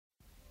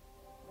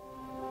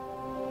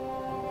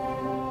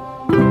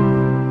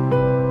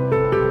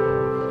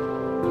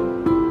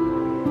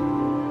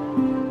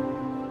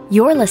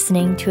You're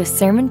listening to a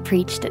sermon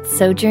preached at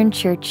Sojourn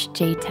Church,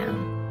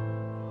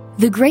 J-Town.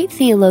 The great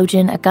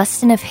theologian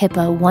Augustine of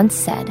Hippo once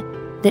said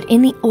that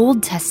in the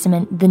Old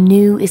Testament, the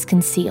new is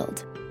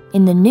concealed.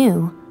 In the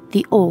new,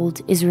 the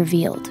old is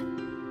revealed.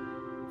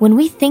 When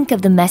we think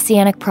of the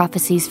messianic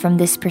prophecies from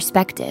this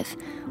perspective,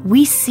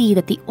 we see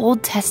that the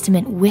Old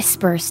Testament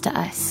whispers to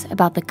us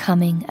about the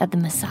coming of the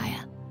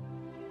Messiah.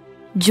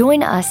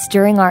 Join us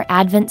during our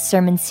Advent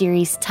sermon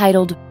series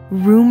titled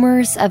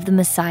Rumors of the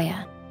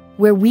Messiah,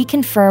 where we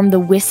confirm the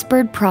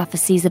whispered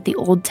prophecies of the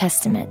Old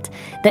Testament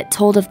that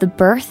told of the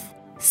birth,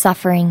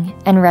 suffering,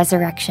 and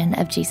resurrection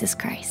of Jesus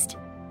Christ.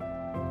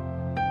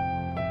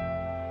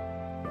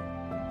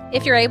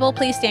 If you're able,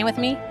 please stand with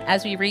me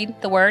as we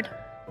read the word.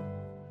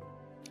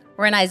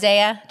 We're in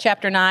Isaiah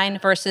chapter 9,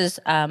 verses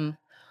 1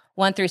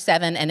 through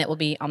 7, and it will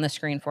be on the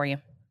screen for you.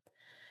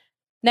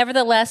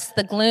 Nevertheless,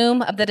 the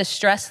gloom of the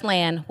distressed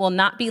land will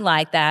not be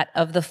like that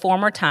of the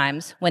former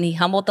times when he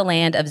humbled the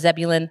land of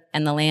Zebulun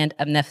and the land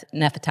of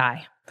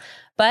Naphtali.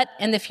 But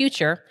in the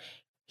future,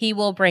 he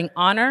will bring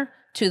honor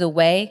to the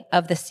way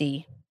of the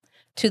sea,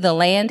 to the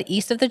land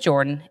east of the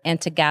Jordan, and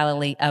to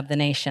Galilee of the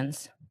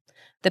nations.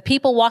 The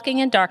people walking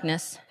in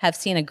darkness have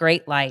seen a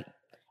great light.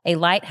 A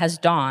light has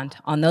dawned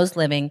on those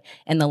living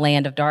in the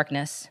land of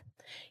darkness.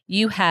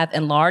 You have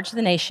enlarged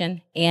the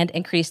nation and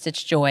increased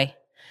its joy.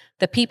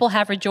 The people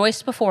have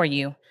rejoiced before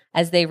you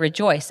as they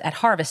rejoice at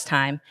harvest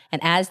time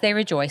and as they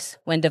rejoice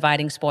when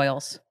dividing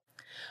spoils.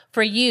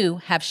 For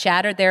you have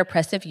shattered their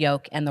oppressive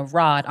yoke and the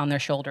rod on their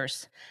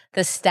shoulders,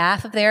 the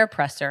staff of their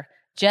oppressor,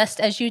 just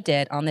as you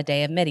did on the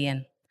day of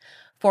Midian.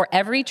 For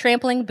every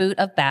trampling boot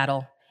of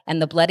battle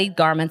and the bloodied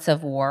garments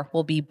of war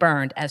will be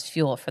burned as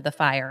fuel for the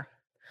fire.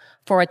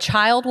 For a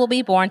child will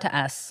be born to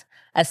us,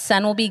 a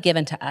son will be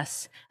given to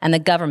us, and the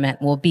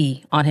government will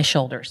be on his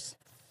shoulders.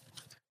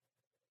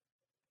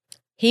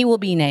 He will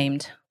be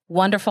named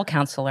Wonderful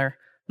Counselor,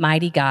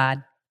 Mighty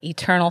God,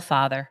 Eternal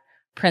Father,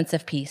 Prince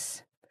of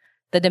Peace.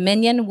 The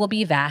dominion will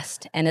be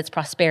vast, and its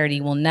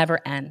prosperity will never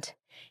end.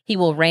 He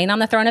will reign on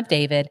the throne of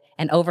David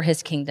and over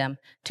his kingdom,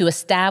 to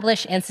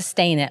establish and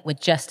sustain it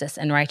with justice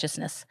and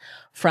righteousness,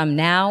 from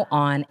now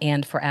on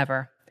and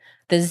forever.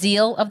 The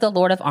zeal of the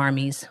Lord of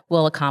armies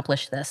will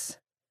accomplish this.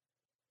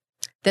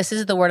 This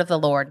is the word of the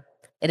Lord.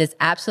 It is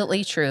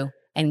absolutely true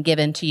and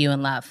given to you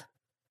in love.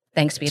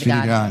 Thanks be to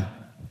God.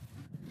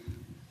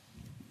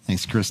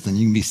 Thanks, Kristen.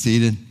 You can be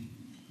seated.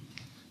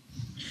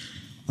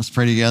 Let's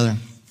pray together.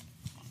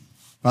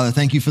 Father,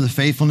 thank you for the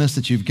faithfulness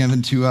that you've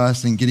given to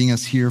us and getting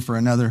us here for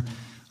another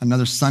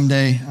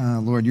Sunday.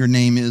 Lord, your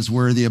name is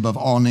worthy above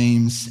all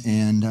names,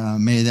 and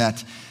may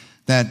that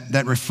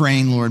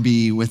refrain, Lord,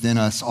 be within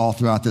us all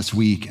throughout this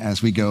week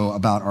as we go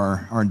about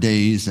our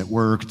days at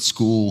work, at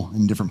school,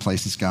 in different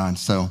places, God.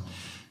 So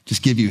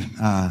just give you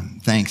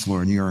thanks,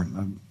 Lord. You're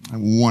a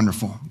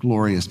wonderful,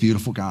 glorious,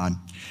 beautiful God.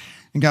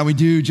 And God, we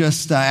do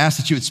just ask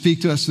that you would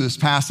speak to us through this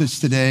passage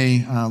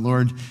today.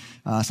 Lord,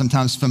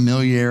 sometimes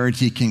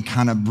familiarity can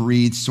kind of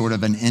breed sort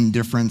of an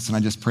indifference, and I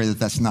just pray that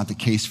that's not the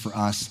case for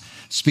us.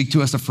 Speak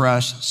to us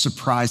afresh,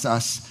 surprise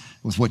us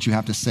with what you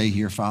have to say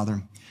here,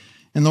 Father.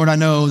 And Lord, I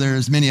know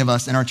there's many of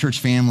us in our church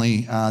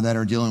family that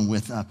are dealing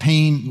with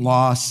pain,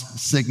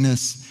 loss,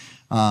 sickness,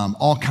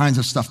 all kinds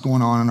of stuff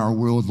going on in our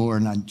world,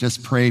 Lord. And I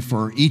just pray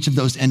for each of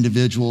those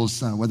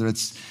individuals, whether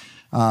it's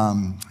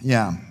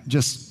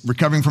just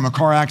recovering from a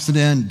car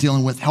accident,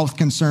 dealing with health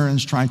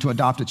concerns, trying to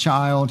adopt a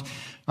child,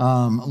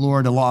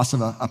 Lord, a loss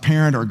of a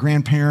parent or a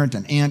grandparent,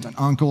 an aunt, an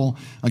uncle,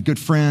 a good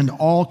friend,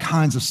 all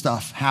kinds of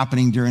stuff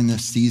happening during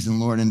this season,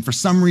 Lord. And for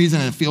some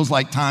reason, it feels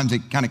like times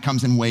it kind of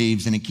comes in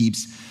waves and it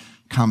keeps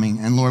coming.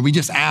 And Lord, we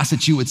just ask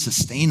that you would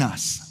sustain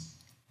us,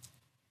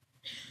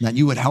 that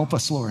you would help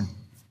us, Lord.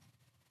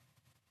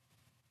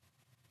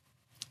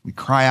 We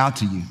cry out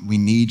to you. We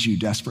need you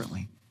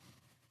desperately.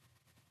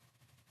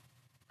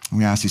 And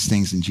we ask these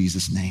things in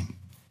Jesus' name.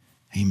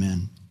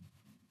 Amen.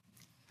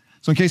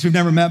 So in case we've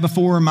never met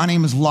before, my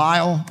name is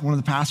Lisle, one of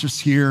the pastors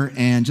here.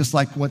 And just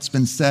like what's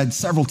been said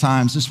several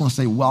times, just want to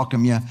say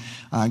welcome you.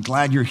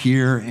 Glad you're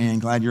here and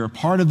glad you're a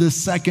part of this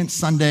second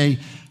Sunday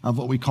of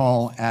what we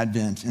call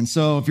Advent. And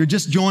so if you're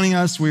just joining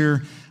us,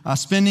 we're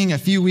spending a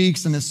few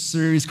weeks in this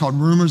series called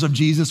Rumors of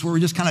Jesus, where we're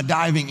just kind of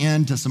diving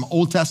into some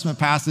Old Testament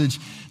passage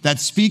that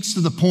speaks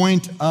to the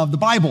point of the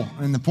Bible.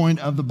 And the point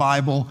of the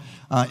Bible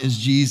is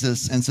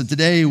Jesus. And so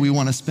today we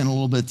want to spend a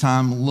little bit of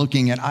time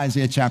looking at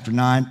Isaiah chapter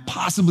 9,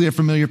 possibly a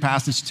familiar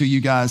passage to you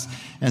guys,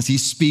 as he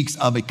speaks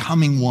of a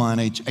coming one,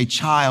 a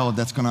child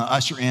that's going to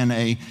usher in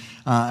a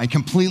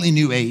completely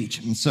new age.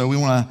 And so we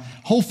want to,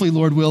 hopefully,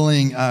 Lord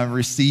willing,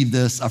 receive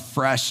this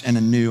afresh and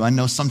anew. I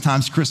know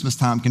sometimes Christmas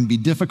time can be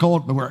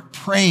difficult, but we're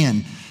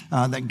praying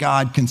that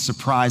God can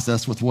surprise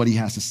us with what he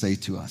has to say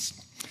to us.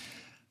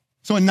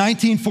 So in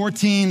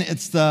 1914,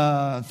 it's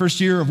the first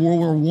year of World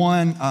War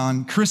I.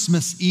 On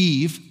Christmas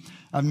Eve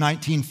of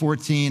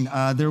 1914,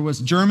 there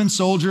was a German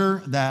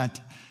soldier that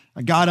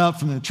got up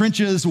from the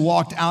trenches,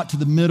 walked out to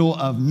the middle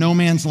of no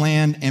man's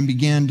land, and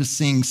began to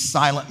sing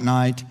Silent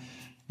Night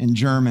in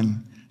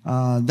German.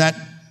 That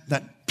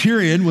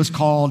period was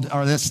called,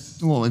 or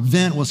this little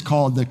event was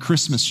called the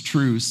Christmas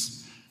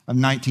Truce of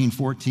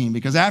 1914,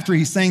 because after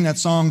he sang that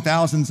song,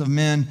 thousands of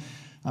men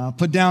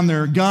put down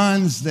their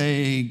guns,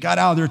 they got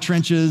out of their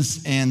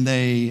trenches, and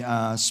they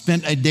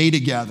spent a day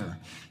together,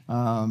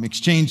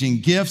 exchanging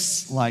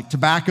gifts like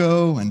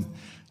tobacco and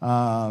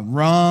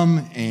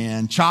rum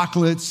and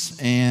chocolates,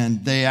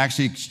 and they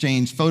actually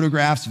exchanged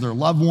photographs of their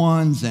loved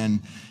ones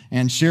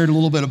and shared a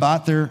little bit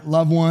about their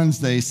loved ones.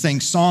 They sang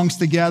songs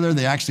together.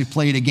 They actually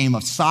played a game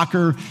of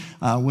soccer,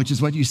 which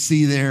is what you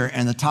see there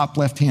in the top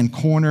left-hand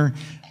corner,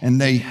 and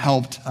they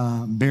helped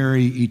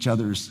bury each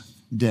other's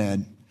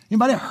dead.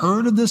 Anybody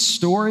heard of this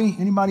story?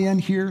 Anybody in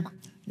here?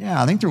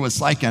 Yeah, I think there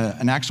was like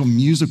an actual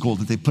musical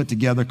that they put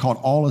together called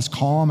All Is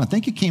Calm. I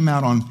think it came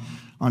out on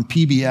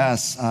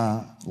PBS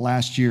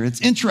last year.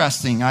 It's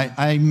interesting.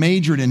 I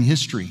majored in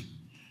history,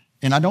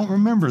 and I don't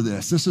remember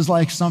this. This is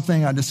like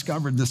something I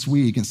discovered this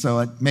week, and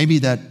so maybe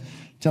that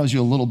tells you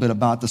a little bit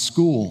about the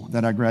school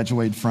that I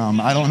graduated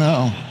from. I don't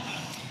know.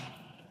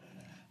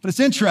 But it's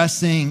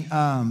interesting,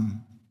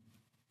 and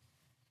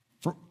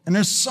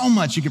there's so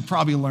much you could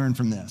probably learn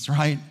from this,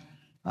 right?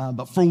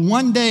 But for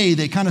one day,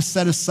 they kind of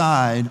set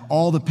aside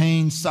all the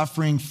pain,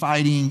 suffering,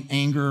 fighting,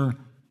 anger,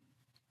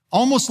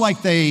 almost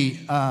like they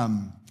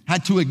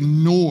had to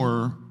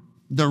ignore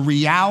the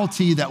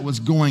reality that was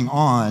going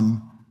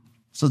on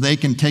so they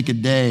can take a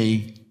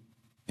day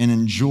and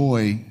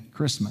enjoy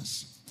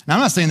Christmas. Now, I'm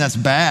not saying that's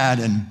bad,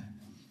 and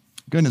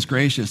goodness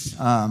gracious,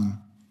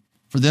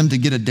 for them to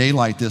get a day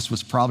like this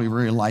was probably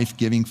very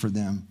life-giving for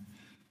them.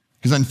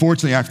 Because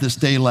unfortunately, after this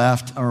day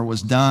left or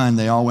was done,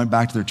 they all went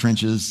back to their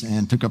trenches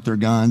and took up their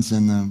guns,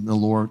 and the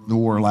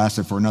war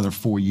lasted for another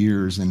 4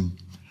 years, and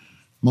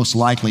most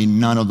likely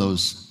none of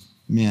those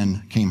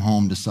men came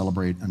home to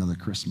celebrate another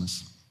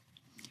Christmas.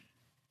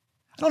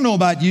 I don't know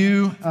about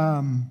you,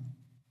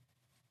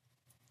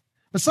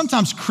 but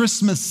sometimes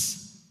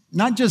Christmas,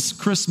 not just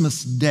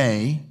Christmas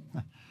Day,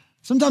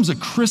 sometimes a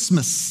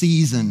Christmas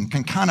season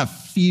can kind of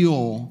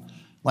feel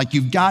like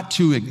you've got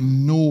to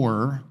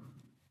ignore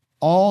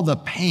all the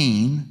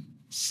pain,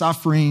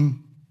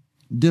 suffering,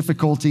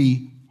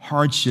 difficulty,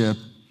 hardship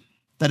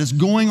that is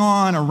going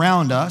on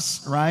around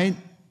us, right?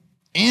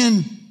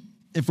 And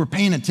if we're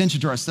paying attention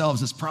to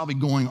ourselves, it's probably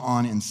going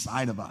on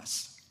inside of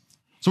us.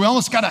 So we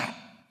almost got to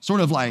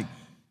sort of like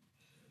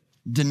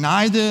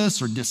deny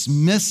this or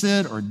dismiss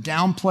it or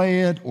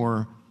downplay it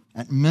or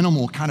at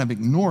minimal kind of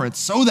ignore it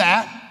so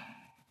that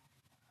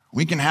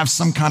we can have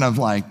some kind of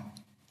like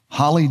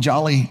holly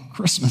jolly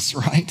Christmas,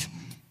 right?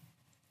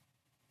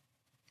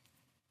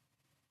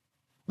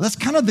 That's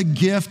kind of the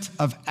gift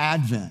of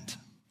Advent,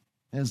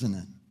 isn't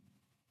it?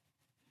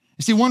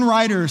 You see, one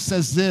writer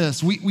says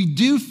this, we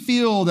do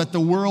feel that the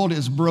world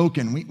is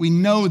broken. We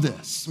know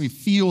this, we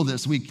feel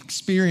this, we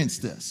experience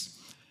this,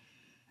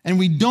 and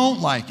we don't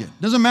like it.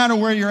 Doesn't matter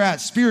where you're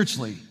at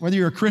spiritually, whether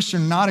you're a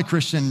Christian or not a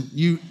Christian,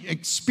 you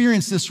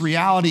experience this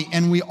reality,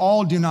 and we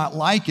all do not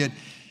like it.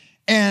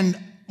 And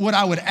what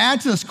I would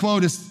add to this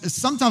quote is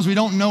sometimes we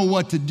don't know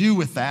what to do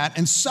with that,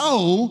 and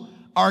so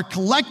our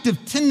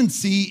collective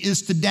tendency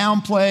is to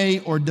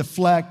downplay or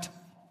deflect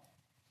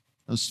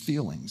those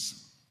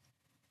feelings.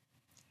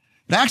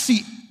 But actually,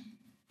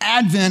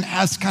 Advent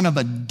has kind of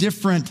a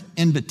different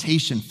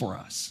invitation for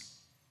us.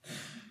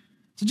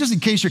 So just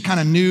in case you're kind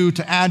of new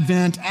to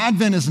Advent,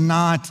 Advent is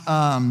not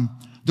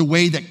the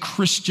way that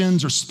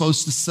Christians are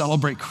supposed to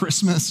celebrate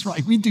Christmas,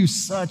 right? We do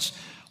such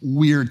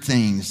weird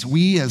things.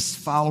 We as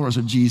followers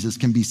of Jesus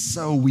can be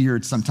so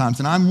weird sometimes,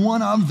 and I'm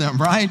one of them,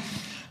 right?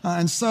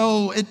 And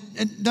so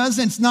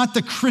it's not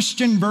the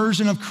Christian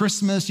version of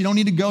Christmas. You don't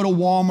need to go to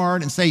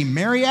Walmart and say,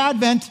 Merry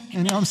Advent. You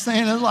know what I'm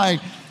saying? It's like,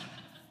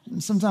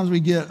 sometimes we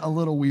get a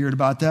little weird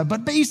about that.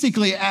 But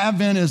basically,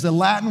 Advent is a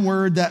Latin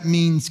word that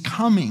means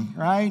coming,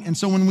 right? And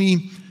so when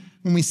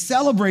we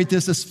celebrate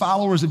this as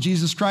followers of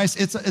Jesus Christ,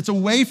 it's a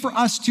way for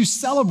us to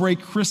celebrate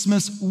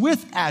Christmas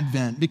with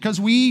Advent, because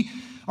we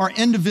are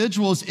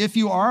individuals, if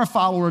you are a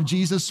follower of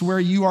Jesus, where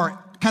you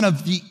are kind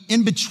of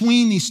in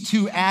between these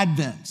two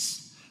Advents.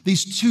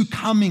 These two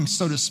comings,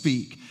 so to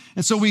speak.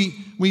 And so we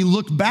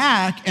look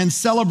back and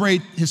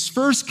celebrate his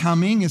first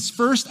coming, his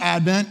first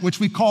Advent, which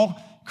we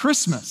call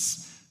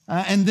Christmas.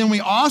 And then we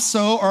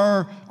also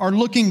are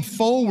looking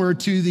forward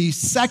to the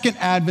second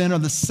Advent, or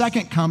the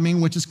second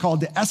coming, which is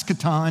called the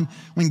eschaton,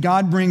 when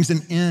God brings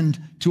an end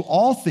to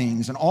all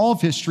things and all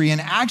of history, and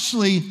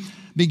actually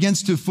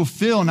begins to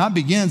fulfill, not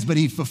begins, but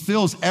he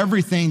fulfills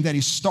everything that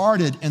he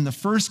started in the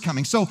first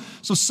coming. So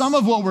some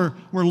of what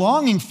we're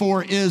longing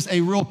for is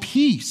a real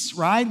peace,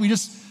 right? We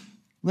just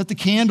lit the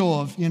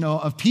candle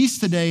of peace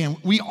today, and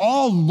we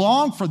all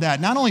long for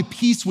that. Not only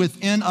peace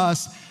within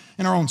us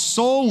in our own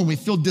soul when we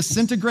feel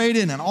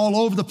disintegrated and all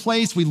over the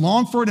place, we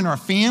long for it in our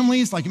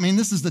families.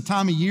 This is the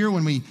time of year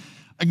when we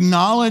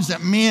acknowledge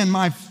that, man,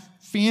 my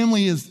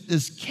family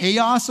is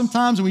chaos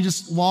sometimes, and we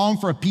just long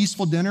for a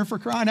peaceful dinner, for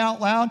crying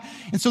out loud.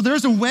 And so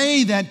there's a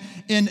way that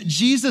in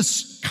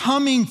Jesus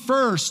coming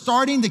first,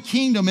 starting the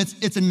kingdom,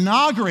 it's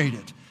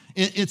inaugurated,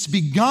 it's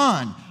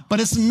begun, but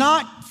it's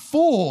not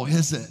full,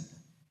 is it?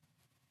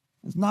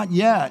 It's not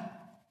yet.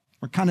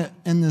 We're kind of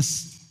in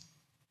this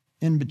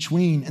in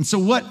between. And so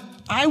what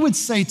I would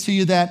say to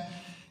you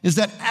is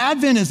that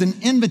Advent is an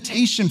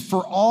invitation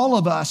for all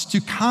of us to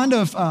kind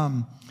of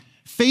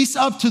face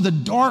up to the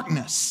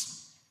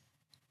darkness,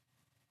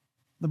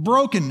 the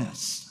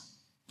brokenness,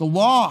 the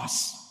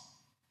loss,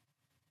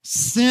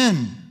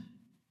 sin,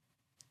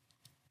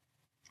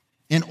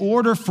 in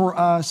order for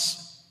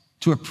us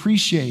to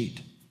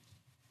appreciate,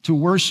 to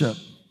worship,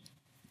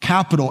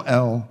 capital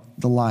L,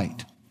 the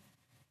light,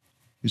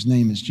 whose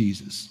name is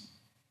Jesus.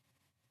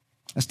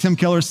 As Tim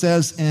Keller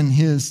says in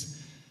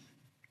his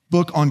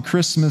book on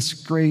Christmas,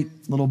 great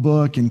little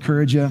book,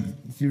 encourage you.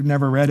 If you've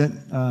never read it,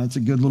 it's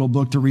a good little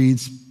book to read.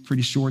 It's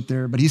pretty short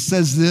there. But he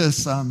says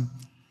this,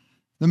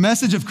 the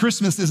message of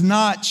Christmas is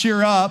not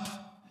cheer up.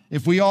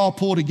 If we all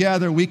pull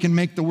together, we can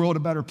make the world a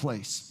better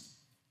place.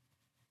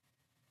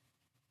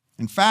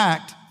 In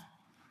fact,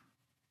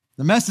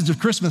 the message of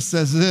Christmas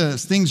says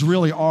this, things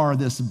really are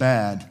this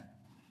bad,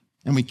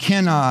 and we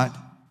cannot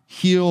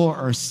heal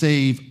or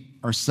save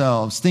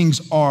ourselves.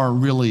 Things are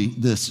really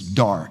this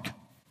dark.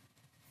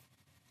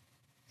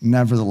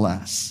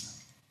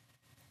 Nevertheless,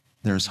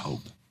 there's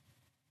hope.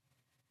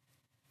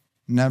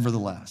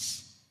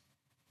 Nevertheless,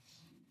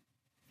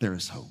 there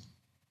is hope.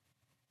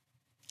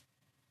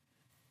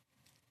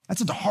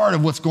 That's at the heart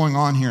of what's going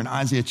on here in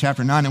Isaiah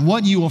chapter 9. And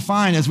what you will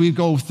find as we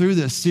go through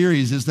this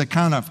series is the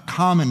kind of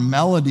common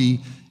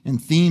melody and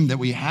theme that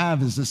we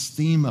have is this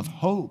theme of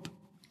hope.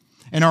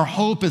 And our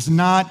hope is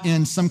not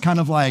in some kind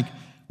of like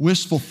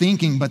wishful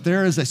thinking, but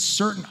there is a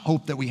certain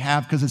hope that we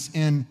have because it's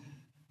in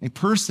a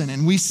person.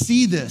 And we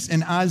see this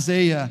in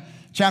Isaiah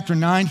chapter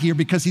 9 here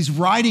because he's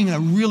writing in a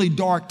really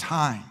dark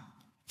time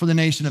for the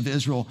nation of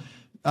Israel.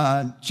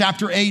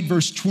 Chapter 8,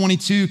 verse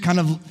 22 kind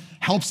of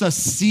helps us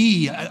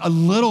see a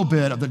little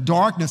bit of the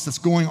darkness that's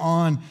going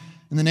on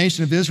in the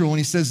nation of Israel when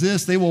he says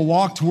this, they will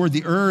walk toward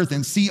the earth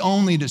and see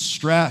only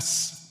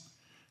distress,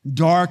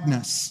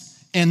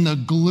 darkness, and the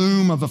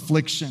gloom of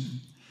affliction,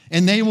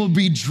 and they will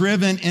be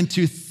driven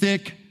into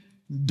thick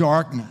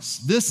darkness.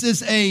 This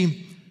is a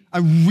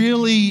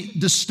really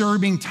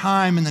disturbing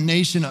time in the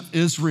nation of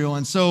Israel.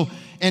 And so,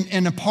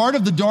 and a part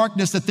of the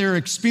darkness that they're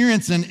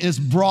experiencing is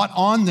brought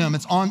on them.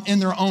 It's in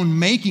their own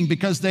making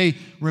because they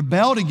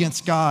rebelled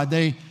against God.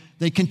 They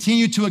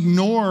continue to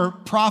ignore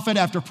prophet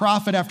after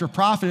prophet after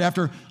prophet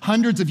after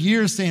hundreds of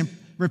years saying,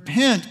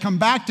 repent, come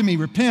back to me,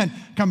 repent,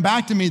 come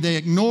back to me. They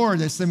ignore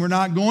this and we're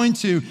not going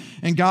to.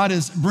 And God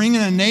is bringing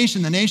a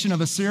nation, the nation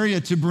of Assyria,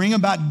 to bring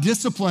about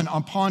discipline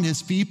upon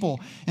his people.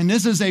 And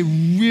this is a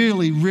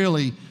really,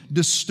 really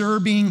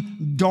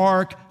disturbing,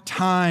 dark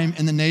time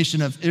in the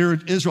nation of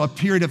Israel, a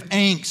period of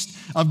angst,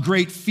 of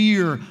great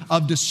fear,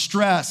 of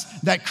distress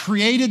that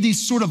created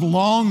these sort of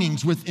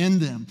longings within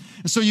them.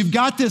 And so you've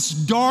got this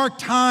dark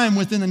time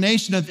within the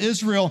nation of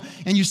Israel,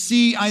 and you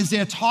see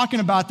Isaiah talking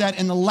about that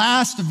in the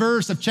last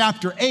verse of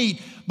chapter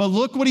 8. But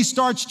look what he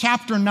starts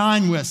chapter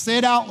 9 with. Say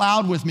it out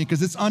loud with me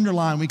because it's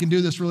underlined. We can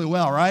do this really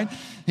well, right?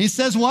 He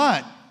says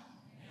what?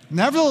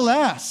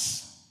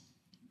 Nevertheless.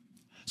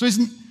 So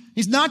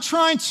he's not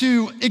trying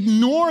to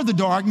ignore the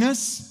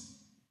darkness.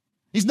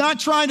 He's not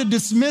trying to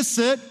dismiss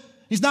it.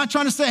 He's not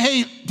trying to say,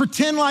 hey,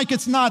 pretend like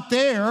it's not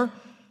there.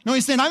 No,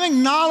 he's saying, I'm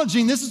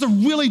acknowledging this is a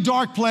really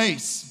dark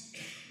place.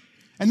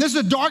 And this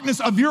is a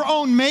darkness of your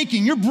own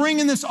making. You're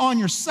bringing this on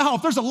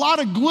yourself. There's a lot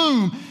of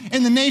gloom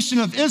in the nation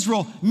of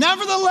Israel.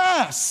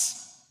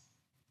 Nevertheless,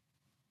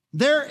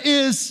 there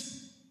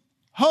is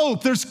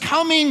hope. There's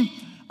coming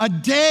a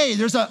day.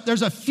 There's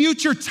a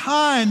future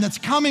time that's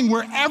coming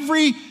where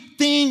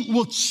everything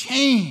will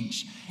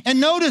change.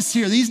 And notice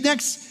here, these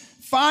next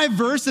 5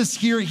 verses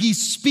here, he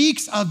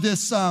speaks of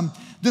this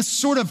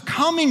sort of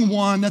coming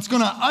one that's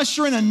going to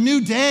usher in a new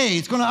day.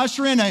 It's going to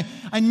usher in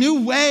a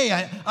new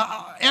way.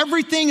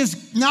 Everything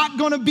is not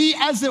going to be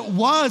as it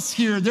was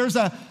here. There's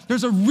a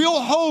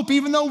real hope,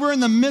 even though we're in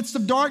the midst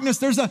of darkness.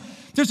 There's a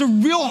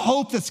real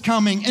hope that's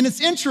coming. And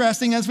it's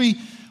interesting as we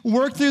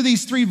work through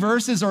these 3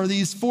 verses or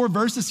these 4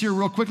 verses here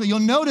real quickly, you'll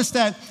notice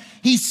that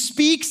he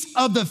speaks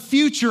of the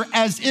future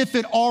as if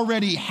it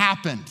already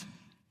happened.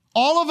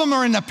 All of them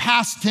are in the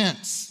past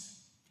tense.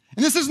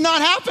 And this has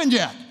not happened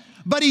yet.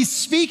 But he's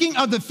speaking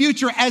of the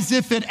future as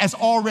if it has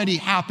already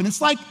happened.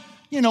 It's like,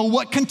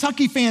 what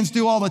Kentucky fans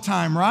do all the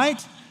time,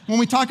 right? When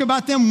we talk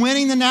about them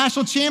winning the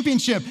national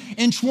championship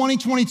in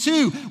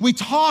 2022, we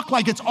talk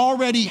like it's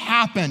already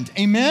happened.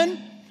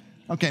 Amen?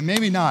 Okay,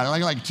 maybe not.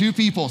 Like 2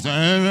 people,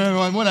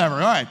 whatever, all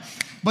right.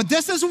 But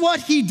this is what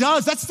he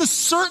does. That's the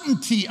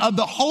certainty of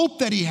the hope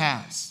that he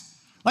has.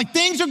 Like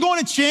things are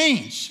going to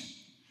change.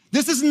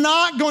 This is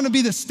not going to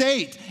be the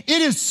state.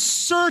 It is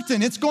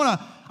certain.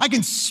 I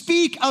can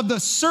speak of the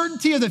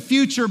certainty of the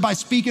future by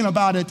speaking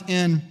about it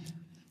in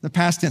the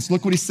past tense.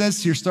 Look what he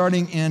says here,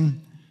 starting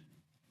in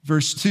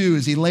verse 2,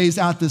 as he lays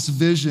out this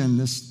vision,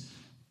 this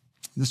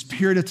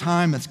period of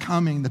time that's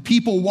coming. The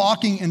people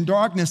walking in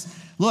darkness,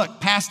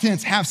 look, past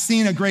tense, have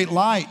seen a great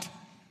light.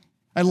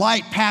 A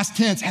light, past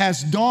tense,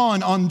 has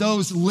dawned on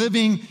those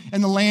living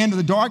in the land of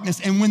the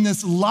darkness. And when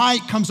this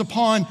light comes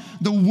upon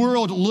the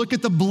world, look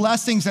at the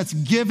blessings that's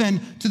given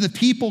to the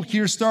people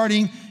here,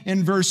 starting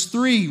in verse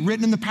 3,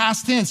 written in the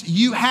past tense.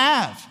 You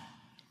have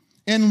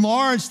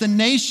enlarged the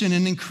nation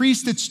and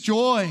increased its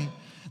joy.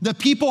 The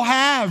people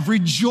have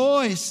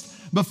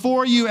rejoiced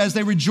before you as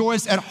they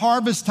rejoice at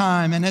harvest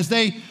time and as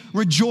they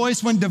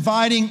rejoice when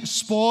dividing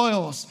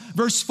spoils.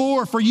 Verse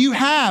 4, for you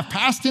have,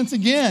 past tense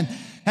again,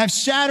 have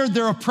shattered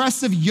their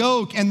oppressive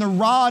yoke and the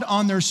rod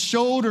on their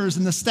shoulders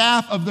and the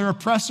staff of their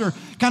oppressor,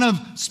 kind of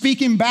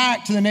speaking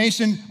back to the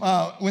nation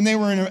when they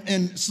were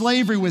in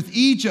slavery with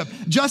Egypt,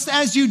 just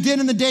as you did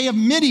in the day of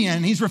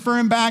Midian. He's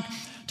referring back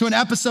to an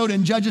episode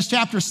in Judges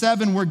chapter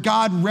 7 where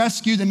God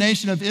rescued the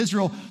nation of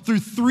Israel through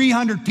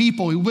 300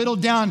 people. He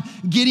whittled down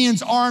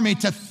Gideon's army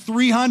to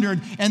 300,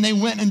 and they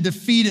went and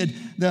defeated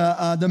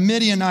the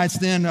Midianites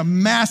then, a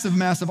massive,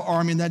 massive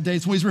army in that day.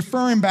 So he's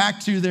referring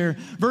back to there.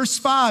 Verse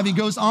 5, he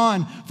goes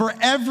on, for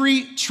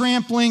every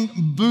trampling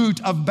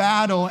boot of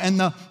battle and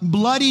the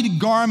bloodied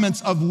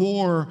garments of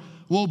war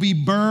will be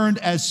burned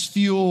as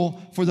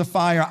fuel for the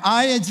fire.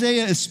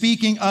 Isaiah is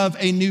speaking of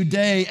a new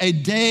day, a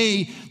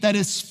day that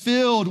is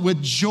filled with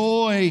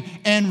joy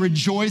and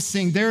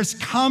rejoicing. There's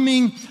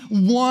coming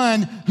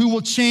one who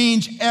will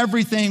change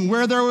everything.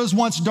 Where there was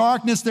once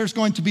darkness, there's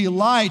going to be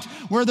light.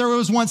 Where there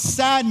was once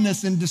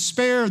sadness and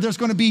despair, there's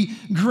going to be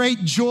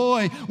great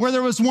joy. Where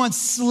there was once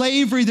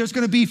slavery, there's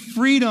going to be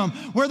freedom.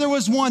 Where there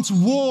was once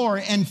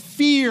war and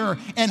fear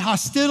and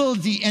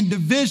hostility and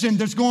division,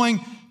 there's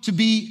going to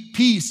be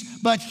peace.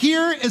 But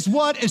here is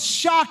what is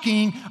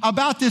shocking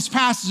about this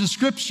passage of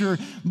scripture,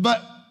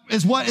 but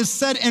is what is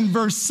said in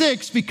verse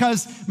 6,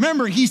 because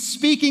remember, he's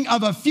speaking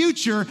of a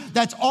future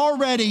that's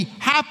already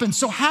happened.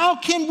 So how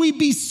can we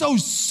be so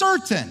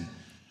certain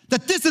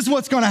that this is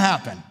what's going to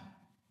happen?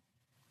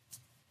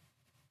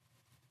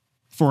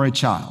 For a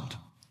child.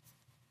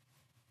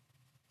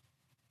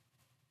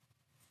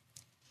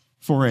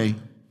 For a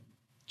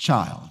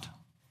child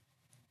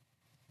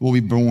will be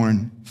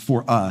born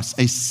for us.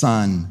 A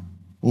son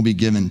will be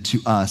given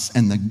to us,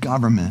 and the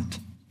government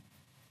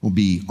will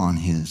be on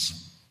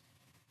his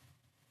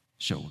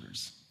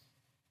shoulders.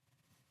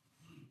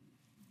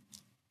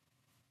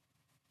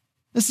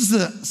 This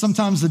is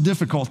sometimes the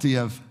difficulty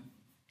of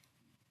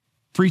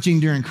preaching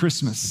during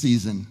Christmas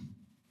season.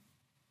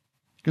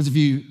 Because if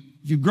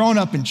you've grown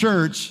up in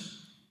church,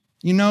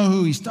 you know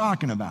who he's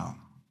talking about.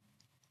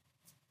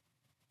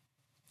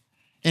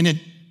 And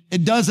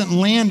it doesn't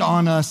land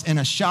on us in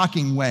a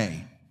shocking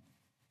way.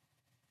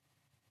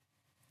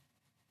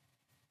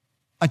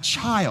 A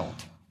child.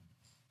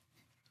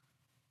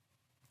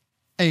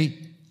 A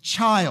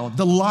child.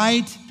 The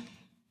light,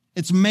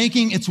 it's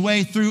making its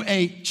way through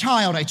a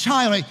child,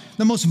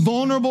 the most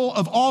vulnerable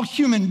of all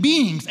human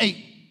beings,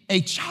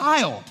 a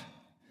child.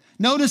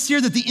 Notice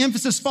here that the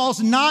emphasis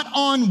falls not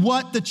on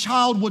what the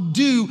child will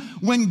do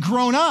when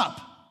grown up,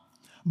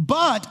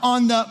 but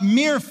on the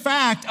mere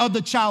fact of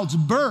the child's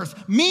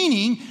birth,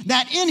 meaning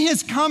that in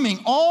his coming,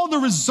 all the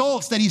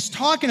results that he's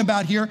talking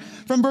about here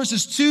from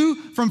verses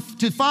 2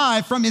 to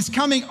 5 from his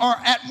coming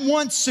are at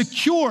once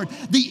secured.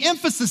 The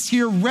emphasis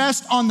here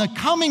rests on the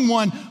coming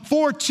one,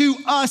 for to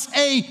us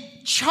a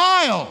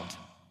child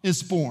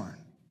is born.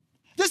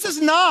 This is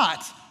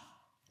not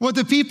what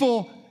the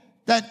people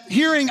that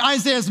hearing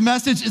Isaiah's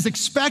message is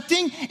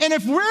expecting. And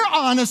if we're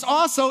honest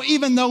also,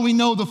 even though we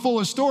know the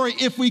fuller story,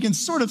 if we can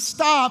sort of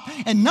stop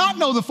and not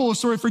know the fuller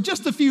story for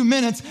just a few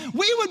minutes,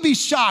 we would be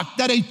shocked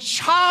that a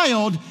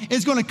child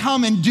is going to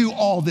come and do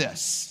all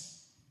this.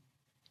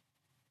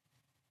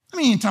 I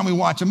mean, anytime we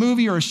watch a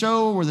movie or a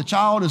show where the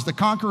child is the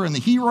conqueror and the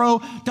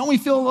hero, don't we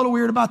feel a little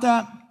weird about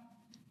that?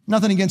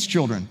 Nothing against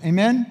children.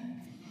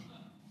 Amen?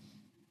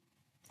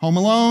 Home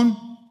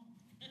Alone.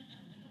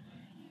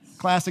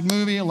 Classic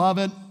movie. I love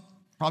it.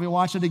 Probably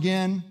watch it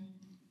again.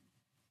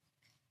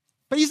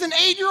 But he's an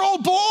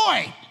 8-year-old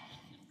boy.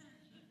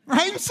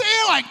 Right? I'm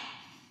saying, like,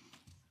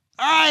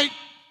 all right,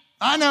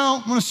 I know,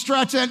 I'm going to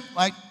stretch it.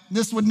 Like,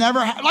 this would never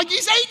happen. Like,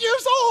 he's 8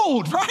 years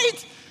old,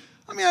 right?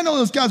 I mean, I know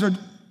those guys are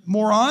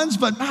morons,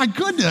 but my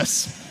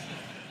goodness.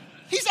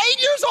 He's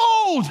 8 years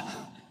old.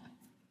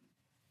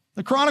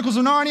 The Chronicles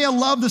of Narnia,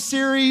 love the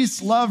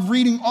series, love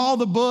reading all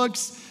the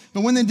books.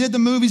 But when they did the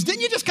movies,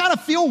 didn't you just kind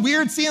of feel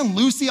weird seeing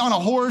Lucy on a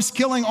horse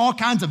killing all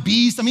kinds of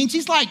beasts? I mean,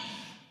 she's like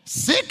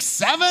 6,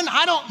 7,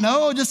 I don't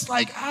know. Just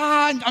like,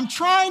 I'm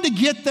trying to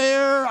get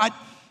there.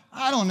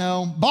 I don't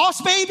know.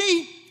 Boss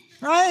baby,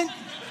 right?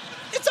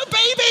 It's a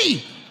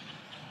baby.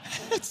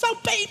 It's a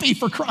baby,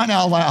 for crying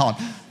out loud.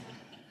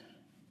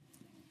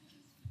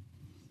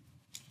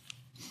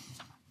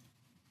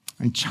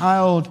 A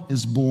child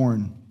is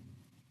born.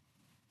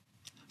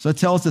 So it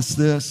tells us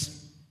this,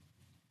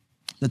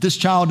 that this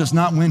child does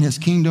not win his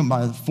kingdom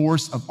by the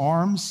force of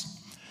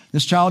arms.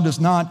 This child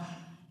does not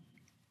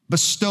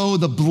bestow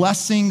the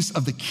blessings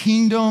of the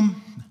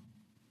kingdom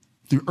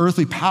through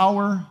earthly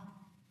power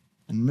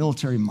and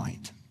military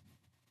might,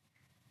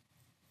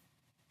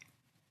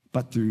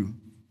 but through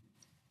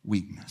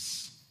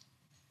weakness.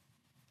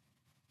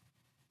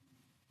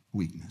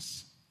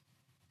 weakness.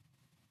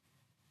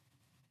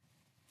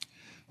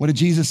 What did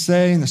Jesus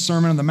say in the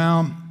Sermon on the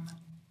Mount?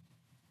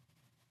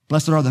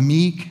 Blessed are the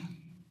meek,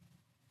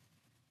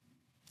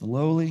 the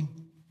lowly.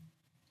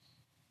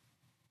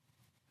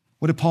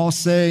 What did Paul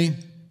say?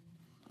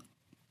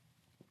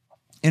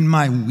 In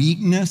my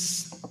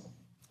weakness,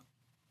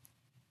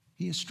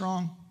 he is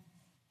strong.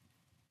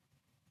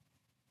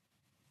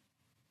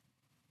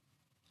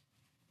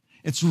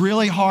 It's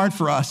really hard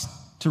for us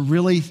to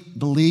really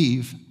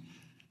believe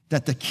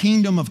that the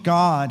kingdom of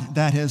God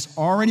that has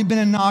already been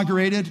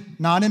inaugurated,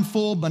 not in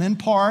full, but in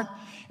part,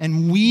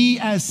 and we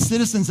as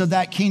citizens of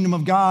that kingdom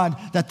of God,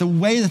 that the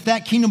way that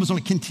that kingdom is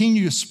going to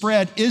continue to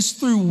spread is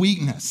through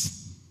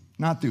weakness,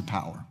 not through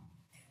power.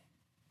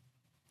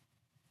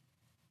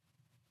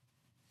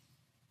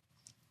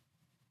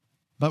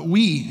 But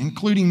we,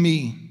 including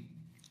me,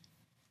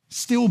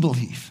 still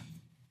believe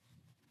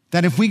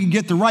that if we can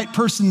get the right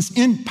persons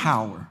in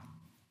power,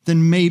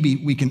 then maybe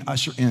we can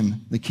usher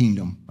in the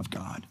kingdom of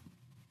God.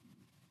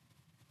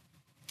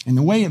 And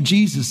the way of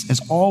Jesus has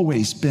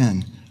always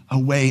been a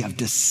way of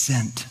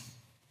descent,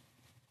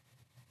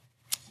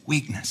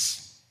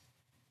 weakness.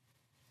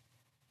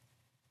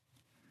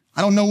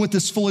 I don't know what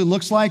this fully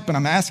looks like, but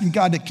I'm asking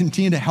God to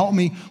continue to help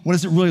me. What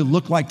does it really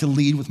look like to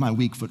lead with my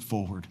weak foot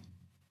forward?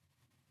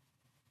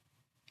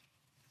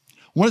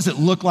 What does it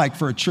look like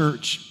for a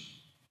church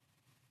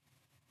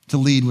to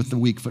lead with the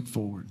weak foot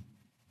forward?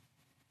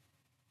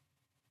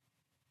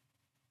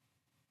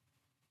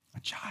 A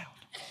child.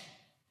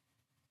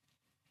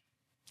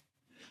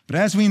 But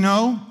as we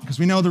know, because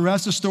we know the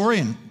rest of the story,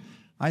 and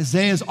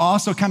Isaiah is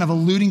also kind of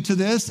alluding to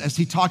this as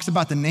he talks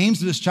about the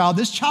names of this child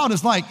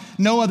is like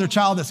no other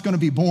child that's going to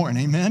be born,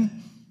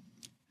 amen?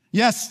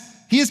 Yes,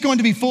 he is going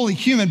to be fully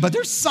human, but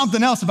there's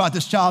something else about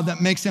this child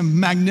that makes him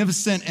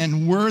magnificent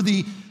and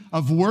worthy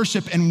of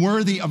worship and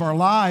worthy of our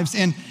lives.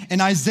 And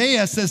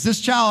Isaiah says this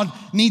child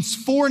needs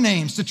 4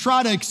 names to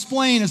try to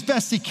explain as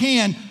best he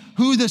can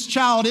who this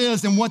child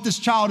is and what this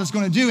child is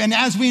going to do. And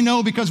as we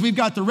know, because we've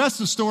got the rest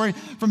of the story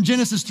from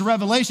Genesis to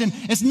Revelation,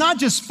 it's not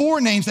just 4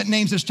 names that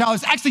names this child,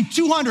 it's actually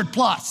 200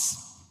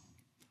 plus.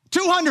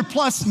 200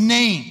 plus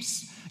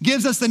names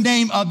gives us the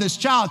name of this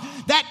child.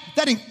 That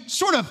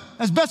sort of,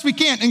 as best we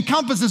can,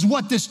 encompasses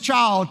what this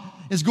child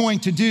is going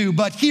to do.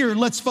 But here,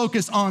 let's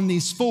focus on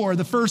these 4.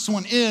 The first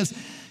one is,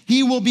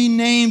 he will be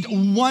named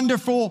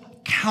Wonderful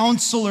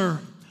Counselor.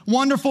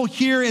 Wonderful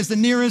here is the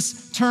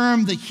nearest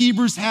term the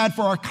Hebrews had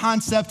for our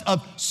concept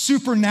of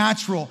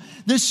supernatural.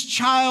 This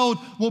child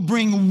will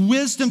bring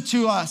wisdom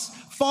to us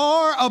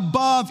far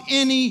above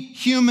any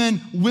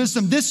human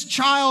wisdom. This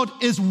child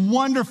is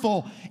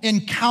wonderful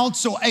in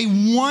counsel, a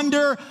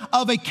wonder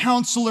of a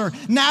counselor,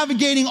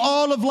 navigating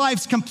all of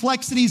life's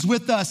complexities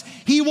with us.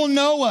 He will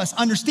know us,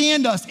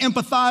 understand us,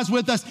 empathize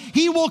with us.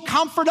 He will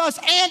comfort us,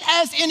 and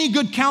as any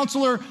good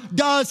counselor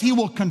does, he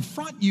will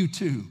confront you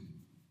too.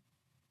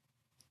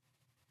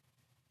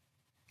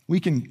 We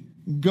can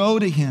go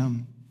to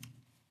him.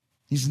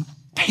 He's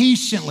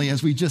patiently,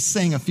 as we just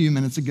sang a few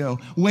minutes ago,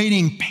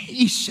 waiting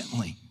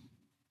patiently.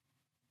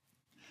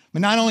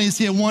 But not only is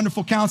he a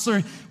wonderful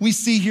counselor, we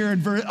see here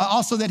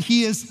also that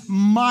he is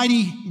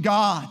mighty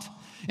God.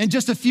 And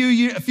just a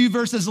few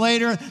verses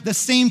later, the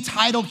same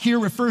title here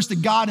refers to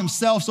God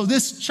himself. So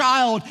this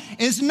child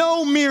is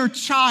no mere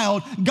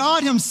child.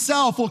 God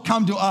himself will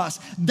come to us.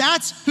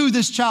 That's who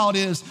this child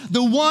is.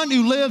 The one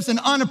who lives in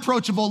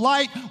unapproachable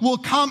light will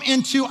come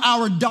into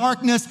our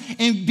darkness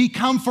and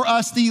become for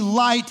us the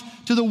light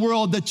to the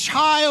world. The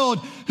child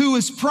who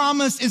is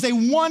promised is a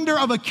wonder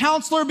of a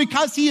counselor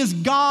because he is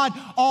God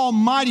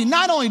Almighty.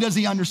 Not only does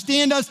he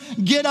understand us,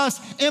 get us,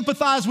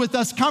 empathize with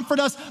us, comfort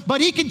us,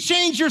 but he can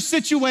change your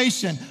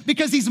situation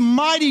because he's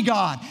mighty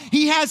God.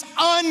 He has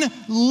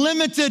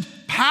unlimited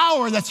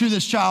power. That's who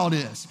this child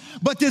is.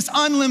 But this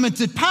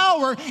unlimited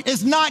power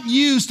is not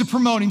used to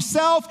promote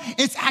himself.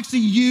 It's actually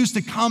used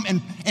to come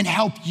and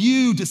help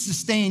you, to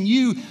sustain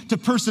you, to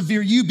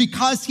persevere you,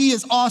 because he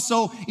is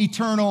also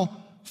eternal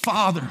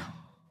Father.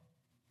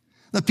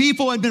 The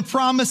people had been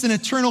promised an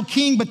eternal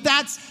king, but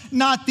that's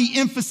not the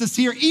emphasis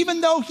here,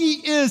 even though he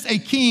is a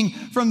king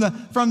from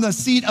the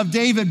seed of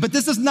David. But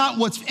this is not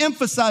what's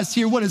emphasized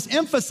here. What is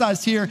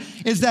emphasized here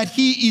is that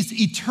he is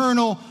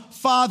eternal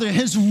Father.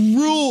 His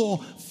rule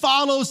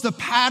follows the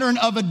pattern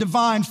of a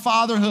divine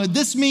fatherhood.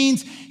 This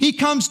means he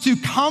comes to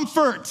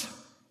comfort,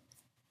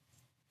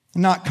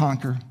 not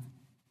conquer.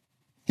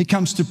 He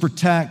comes to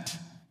protect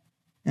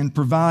and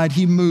provide.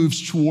 He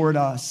moves toward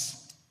us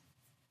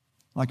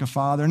like a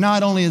father.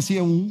 Not only is he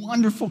a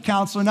wonderful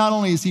counselor, not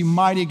only is he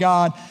mighty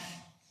God,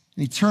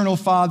 an eternal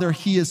Father,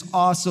 he is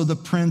also the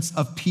Prince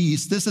of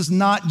Peace. This is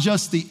not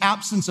just the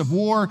absence of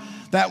war.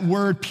 That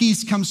word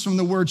peace comes from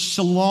the word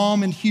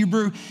shalom in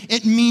Hebrew.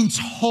 It means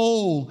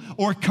whole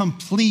or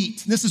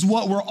complete. This is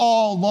what we're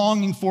all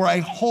longing for,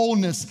 a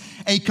wholeness,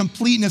 a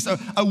completeness,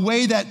 a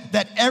way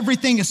that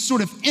everything is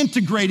sort of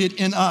integrated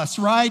in us,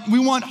 right? We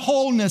want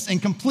wholeness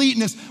and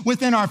completeness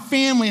within our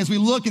family as we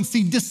look and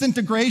see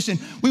disintegration.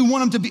 We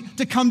want them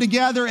to come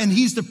together, and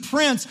he's the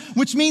prince,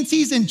 which means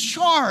he's in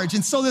charge.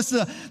 And so this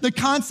is the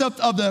concept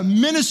of the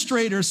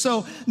administrator.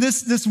 So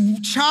this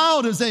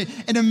child is an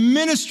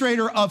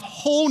administrator of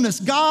wholeness.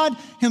 God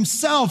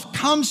himself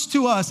comes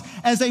to us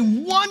as a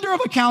wonder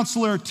of a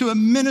counselor to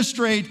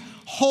administrate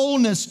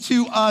wholeness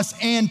to us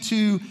and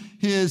to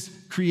his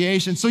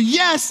creation. So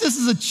yes, this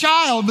is a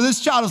child, but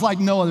this child is like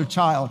no other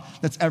child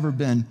that's ever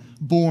been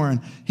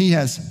born. He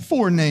has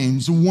 4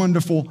 names: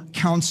 Wonderful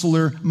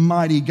Counselor,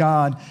 Mighty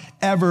God,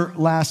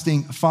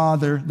 Everlasting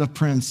Father, the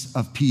Prince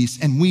of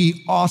Peace. And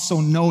we also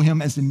know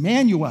him as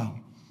Emmanuel,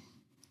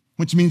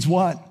 which means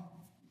what?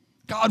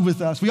 God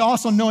with us. We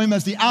also know him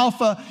as the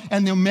Alpha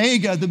and the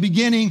Omega, the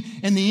beginning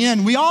and the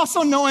end. We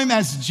also know him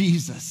as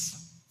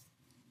Jesus,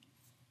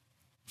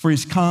 for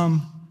he's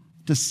come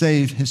to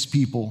save his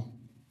people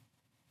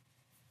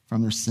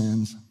from their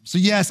sins. So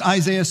yes,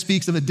 Isaiah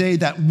speaks of a day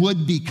that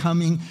would be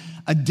coming,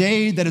 a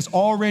day that has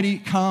already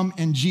come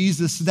in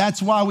Jesus.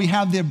 That's why we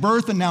have the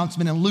birth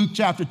announcement in Luke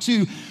chapter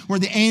 2, where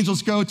the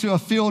angels go to a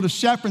field of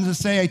shepherds and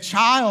say,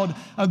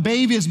 a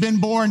baby has been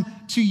born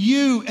to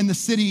you in the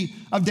city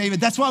of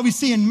David. That's why we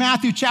see in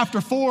Matthew chapter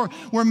 4,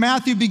 where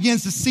Matthew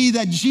begins to see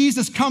that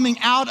Jesus coming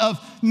out of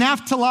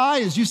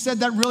Naphtali, as you said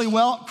that really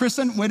well,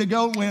 Kristen, way to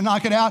go, way to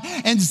knock it out,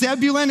 and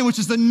Zebulun, which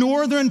is the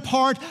northern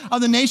part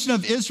of the nation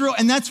of Israel,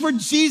 and that's where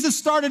Jesus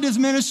started his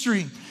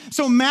ministry.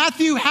 So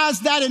Matthew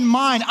has that in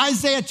mind.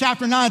 Isaiah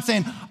chapter 9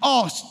 saying,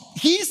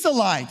 he's the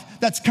light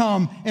that's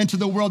come into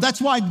the world.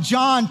 That's why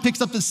John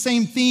picks up the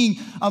same theme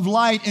of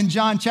light in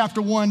John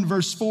chapter 1,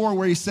 verse 4,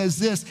 where he says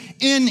this: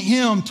 in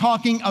him,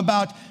 talking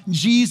about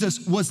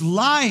Jesus, was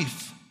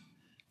life,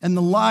 and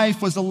the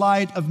life was the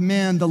light of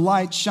men. The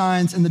light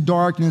shines in the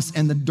darkness,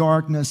 and the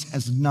darkness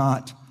has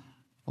not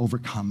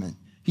overcome it.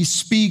 He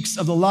speaks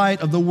of the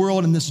light of the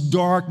world, and this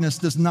darkness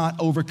does not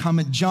overcome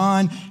it.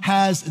 John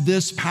has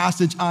this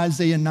passage,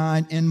 Isaiah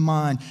 9, in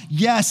mind.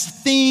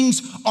 Yes,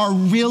 things are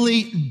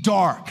really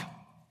dark.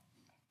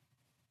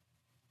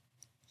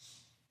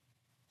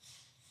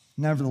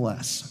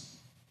 Nevertheless,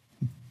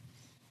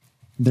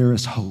 there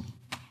is hope.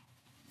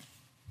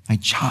 A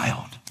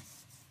child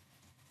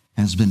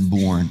has been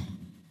born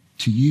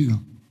to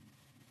you.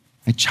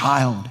 A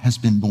child has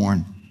been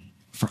born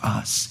for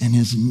us, and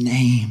his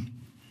name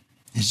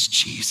is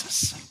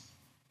Jesus.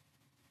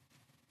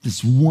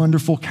 This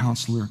wonderful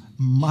counselor,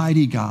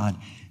 mighty God,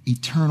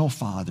 eternal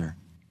Father,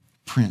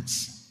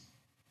 Prince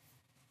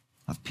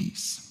of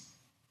Peace.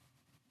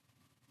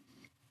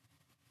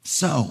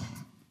 So,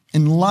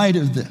 in light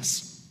of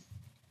this,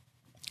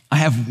 I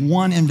have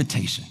one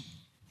invitation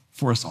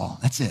for us all.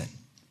 That's it.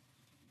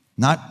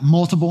 Not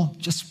multiple,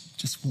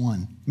 just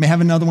one. May have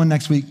another one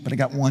next week, but I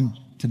got one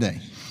today.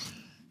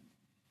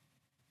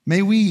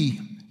 May we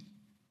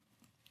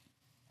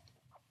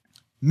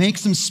make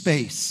some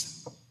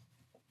space.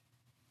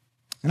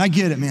 And I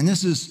get it, man.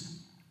 This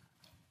is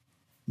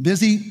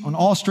busy on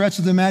all stretches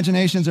of the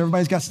imaginations.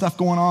 Everybody's got stuff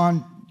going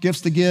on,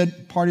 gifts to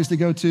get, parties to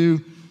go to,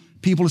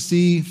 people to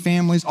see,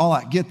 families, all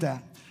that. Get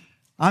that.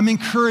 I'm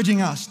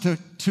encouraging us to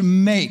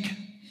make,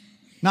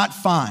 not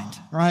find,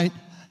 right?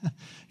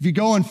 If you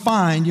go and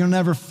find, you'll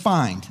never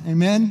find.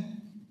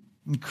 Amen?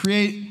 And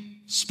create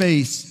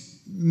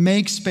space,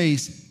 make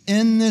space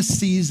in this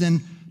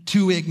season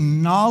to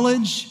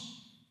acknowledge,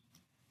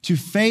 to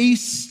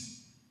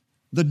face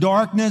the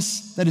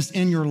darkness that is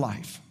in your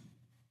life.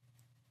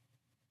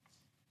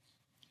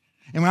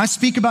 And when I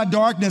speak about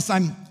darkness,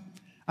 I'm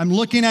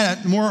looking at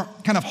it more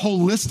kind of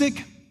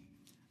holistic.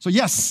 So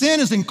yes,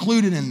 sin is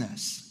included in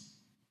this.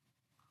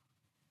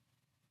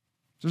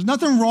 There's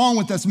nothing wrong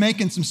with us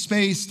making some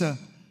space to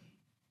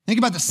think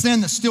about the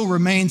sin that still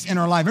remains in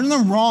our life. There's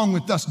nothing wrong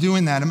with us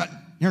doing that.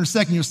 Here in a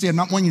second, you'll see I'm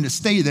not wanting you to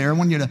stay there. I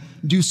want you to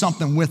do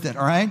something with it,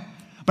 all right?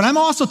 But I'm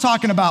also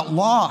talking about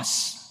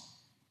loss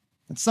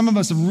that some of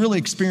us have really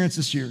experienced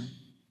this year.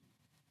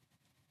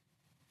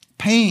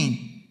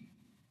 Pain,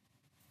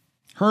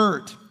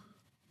 hurt,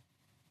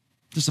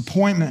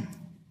 disappointment. I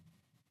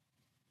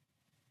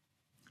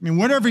mean,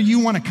 whatever you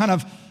want to kind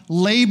of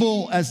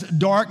label as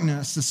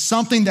darkness is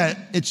something that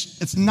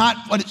it's not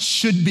what it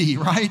should be,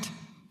 right?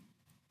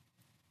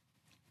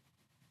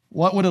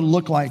 What would it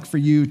look like for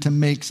you to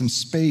make some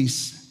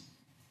space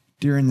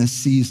during this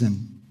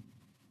season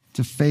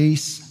to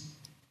face,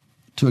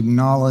 to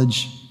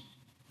acknowledge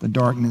the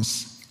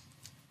darkness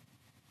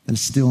that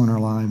is still in our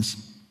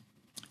lives?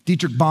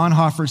 Dietrich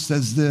Bonhoeffer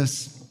says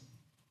this: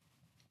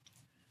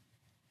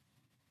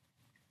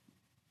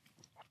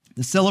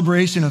 the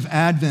celebration of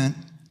Advent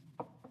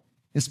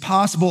is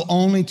possible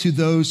only to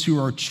those who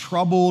are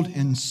troubled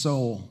in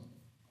soul,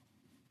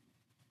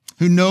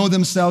 who know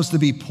themselves to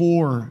be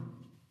poor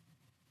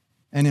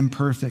and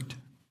imperfect,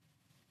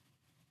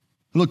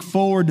 who look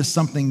forward to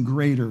something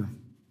greater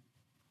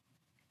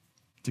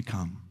to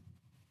come.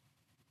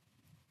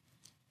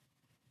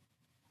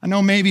 I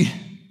know maybe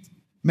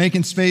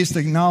Making space to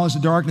acknowledge the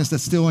darkness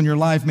that's still in your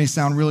life may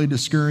sound really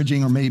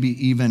discouraging or maybe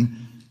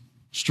even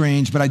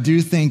strange, but I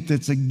do think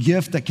that's a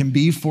gift that can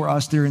be for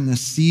us during this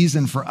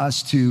season for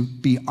us to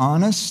be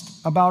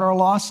honest about our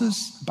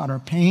losses, about our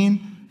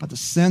pain, about the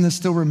sin that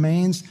still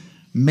remains,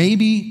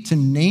 maybe to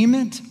name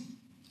it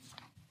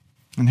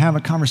and have a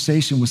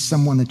conversation with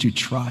someone that you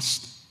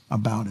trust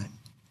about it.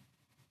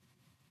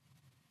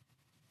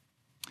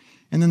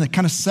 And then the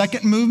kind of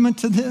second movement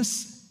to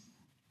this,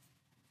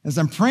 as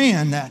I'm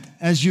praying that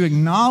as you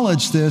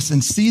acknowledge this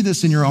and see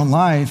this in your own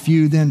life,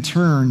 you then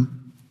turn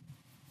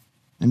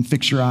and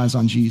fix your eyes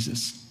on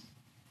Jesus.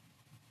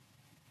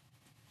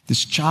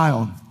 This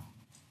child,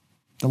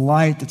 the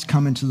light that's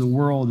come into the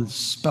world that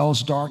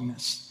dispels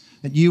darkness,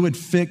 that you would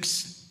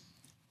fix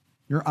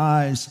your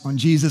eyes on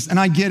Jesus. And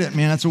I get it,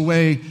 man. That's a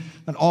way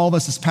that all of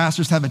us as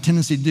pastors have a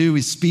tendency to do.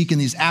 We speak in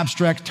these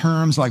abstract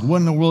terms like, what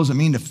in the world does it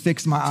mean to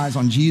fix my eyes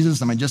on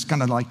Jesus? Am I just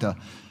kind of like to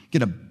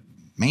get a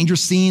manger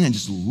scene and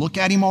just look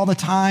at him all the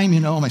time?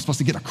 Am I supposed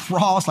to get a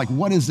cross? Like,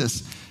 what is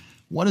this?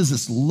 What does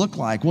this look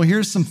like? Well,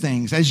 here's some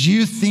things. As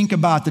you think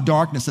about the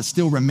darkness that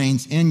still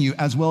remains in you,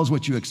 as well as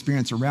what you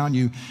experience around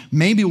you,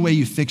 maybe a way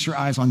you fix your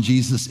eyes on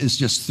Jesus is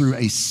just through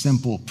a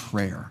simple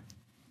prayer.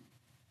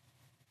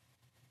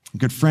 A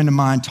good friend of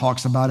mine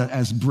talks about it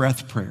as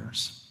breath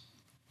prayers,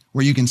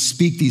 where you can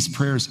speak these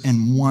prayers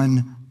in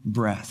one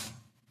breath.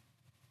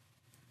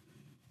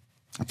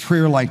 A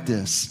prayer like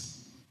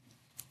this: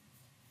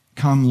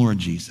 come, Lord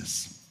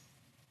Jesus.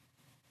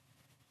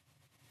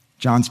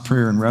 John's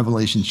prayer in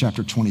Revelation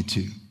chapter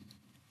 22.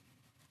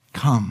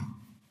 Come,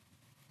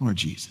 Lord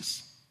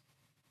Jesus.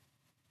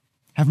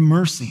 Have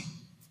mercy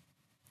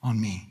on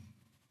me.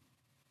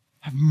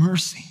 Have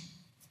mercy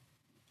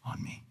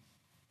on me.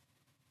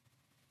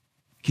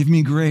 Give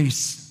me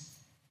grace.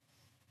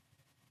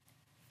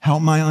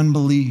 Help my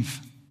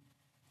unbelief.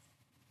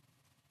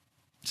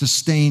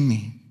 Sustain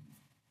me.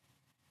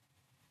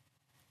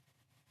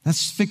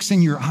 That's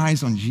fixing your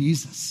eyes on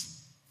Jesus.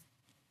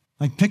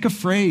 Like, pick a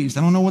phrase.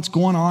 I don't know what's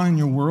going on in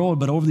your world,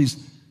 but over these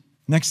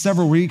next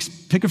several weeks,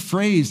 pick a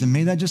phrase, and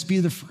may that just be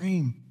the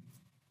frame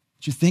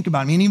that you think about.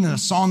 I mean, even the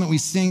song that we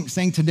sang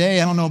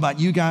today, I don't know about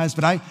you guys,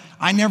 but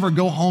I never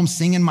go home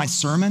singing my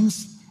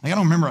sermons. Like, I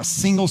don't remember a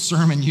single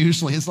sermon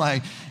usually. It's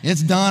like,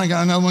 it's done, I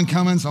got another one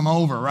coming, so I'm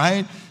over,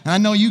 right? And I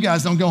know you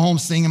guys don't go home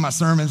singing my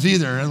sermons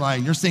either.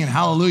 Like, you're singing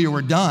hallelujah,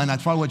 we're done.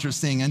 That's probably what you're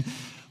singing.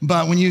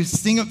 But when you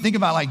think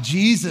about like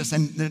Jesus,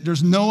 and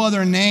there's no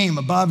other name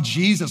above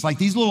Jesus, like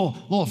these little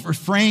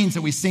refrains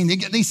that we sing,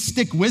 they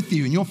stick with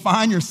you, and you'll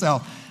find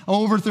yourself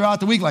over throughout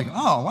the week like,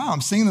 oh, wow,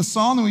 I'm singing the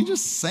song that we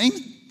just sang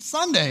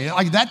Sunday.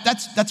 Like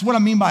that's what I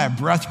mean by a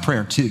breath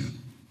prayer too.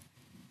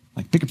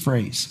 Like, pick a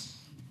phrase.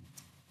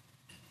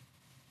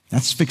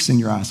 That's fixing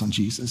your eyes on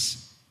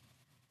Jesus.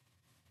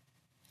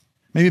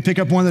 Maybe pick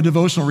up one of the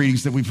devotional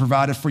readings that we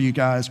provided for you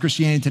guys.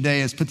 Christianity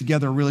Today has put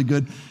together a really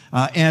good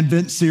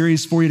Advent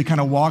series for you to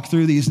kind of walk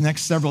through these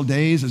next several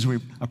days as we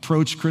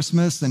approach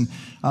Christmas. And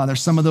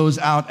there's some of those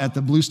out at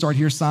the Blue Start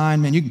Here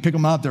sign. Man, you can pick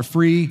them up. They're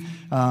free.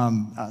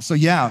 So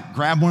yeah,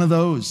 grab one of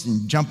those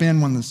and jump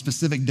in on the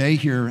specific day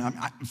here.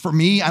 For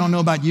me, I don't know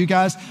about you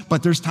guys,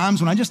 but there's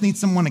times when I just need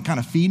someone to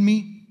kind of feed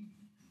me.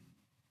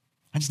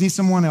 I just need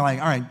someone to like,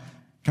 all right,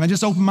 can I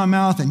just open my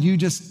mouth and you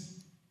just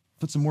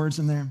put some words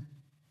in there?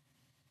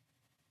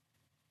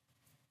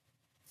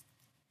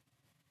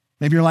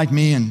 Maybe you're like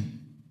me, and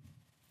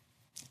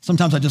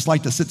sometimes I just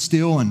like to sit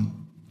still and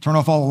turn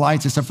off all the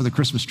lights except for the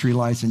Christmas tree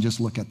lights and just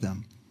look at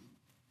them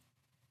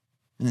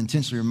and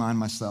intentionally remind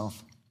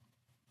myself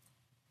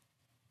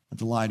that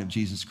the light of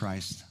Jesus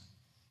Christ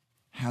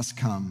has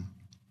come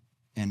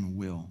and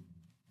will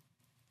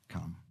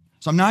come.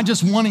 So I'm not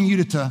just wanting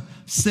you to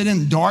sit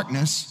in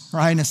darkness,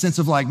 right, in a sense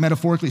of like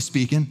metaphorically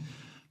speaking.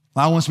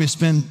 I want me to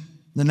spend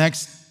the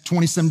next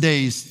 20-some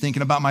days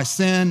thinking about my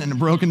sin and the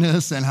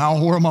brokenness and how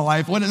horrible my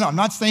life was. No, I'm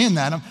not saying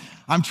that.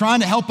 I'm trying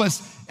to help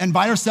us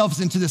invite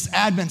ourselves into this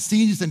Advent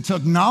season to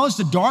acknowledge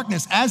the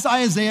darkness as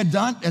Isaiah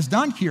has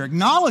done here.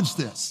 Acknowledge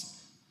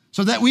this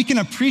so that we can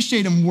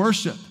appreciate and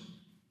worship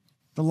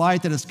the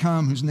light that has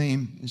come, whose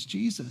name is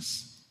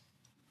Jesus.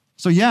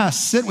 So yeah,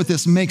 sit with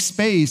this, make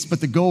space,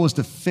 but the goal is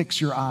to fix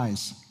your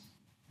eyes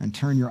and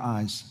turn your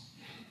eyes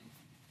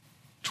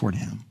toward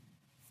him.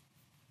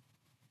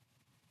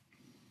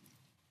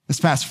 This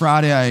past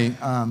Friday, I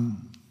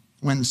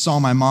went and saw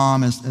my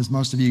mom. As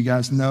most of you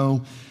guys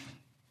know,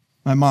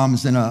 my mom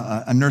is in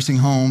a nursing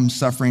home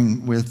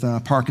suffering with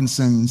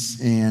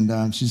Parkinson's,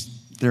 and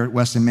she's there at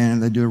Weston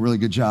Manor. They do a really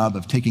good job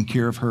of taking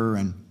care of her.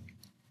 And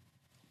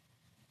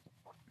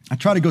I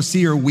try to go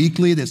see her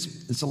weekly.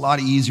 It's a lot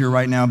easier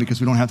right now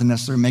because we don't have to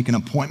necessarily make an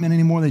appointment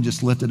anymore. They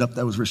just lifted up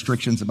those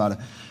restrictions about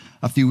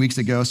a few weeks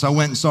ago. So I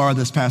went and saw her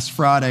this past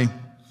Friday.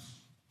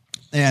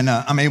 And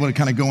I'm able to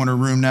kind of go in her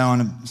room now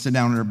and sit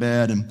down in her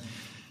bed. And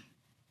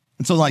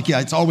And so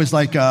it's always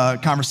like a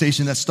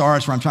conversation that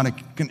starts where I'm trying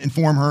to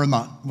inform her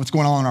about what's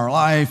going on in our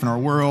life and our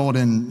world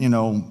and,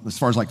 as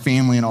far as like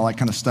family and all that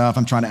kind of stuff.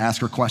 I'm trying to ask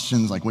her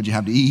questions like, what'd you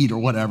have to eat or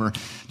whatever,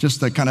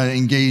 just to kind of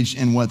engage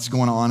in what's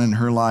going on in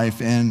her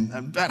life. And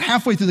about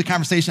halfway through the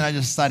conversation, I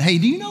just decided, hey,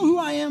 do you know who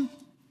I am?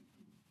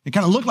 It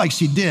kind of looked like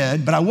she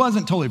did, but I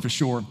wasn't totally for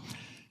sure.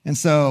 And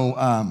so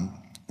I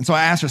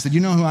asked her, I said,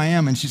 you know who I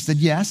am? And she said,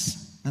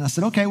 yes. And I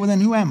said, okay, well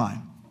then who am I?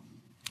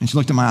 And she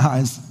looked in my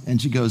eyes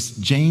and she goes,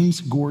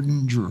 James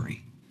Gordon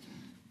Drury.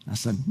 I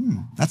said,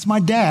 that's my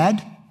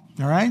dad,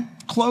 all right?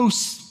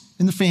 Close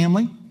in the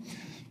family.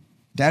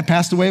 Dad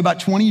passed away about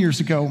 20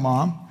 years ago,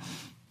 Mom.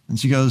 And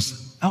she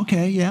goes,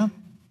 okay, yeah.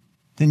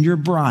 Then you're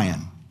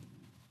Brian.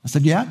 I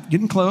said, yeah,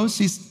 getting close.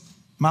 He's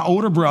my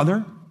older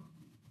brother.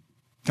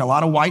 Got a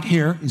lot of white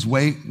hair.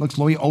 Looks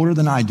way older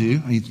than I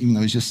do, even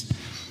though he's just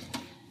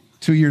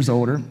 2 years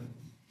older. And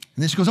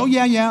then she goes, oh,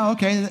 yeah,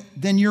 okay.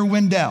 Then you're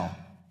Wendell.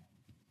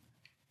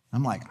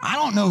 I'm like, I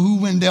don't know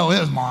who Wendell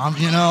is, Mom,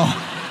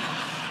 I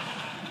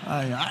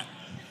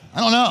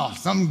don't know.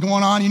 Something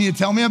going on you need to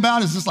tell me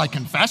about? Is this like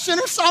confession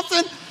or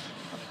something?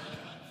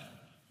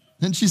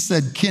 Then she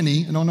said,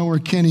 Kenny. I don't know where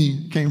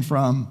Kenny came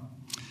from.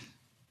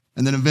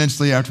 And then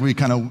eventually after we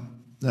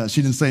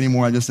she didn't say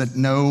anymore. I just said,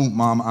 no,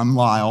 Mom, I'm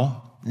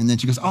Lisle. And then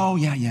she goes, oh,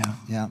 yeah.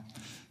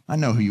 I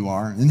know who you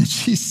are. And then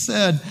she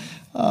said,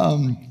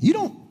 you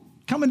don't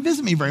come and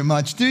visit me very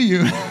much, do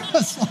you? I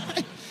was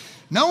like,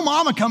 no,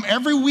 Mom, I come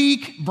every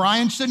week.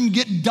 Brian shouldn't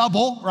get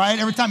double, right?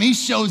 Every time he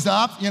shows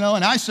up, and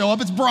I show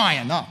up, it's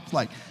Brian. No, it's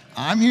like,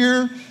 I'm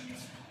here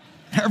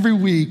every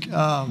week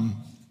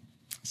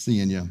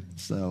seeing you.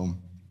 So,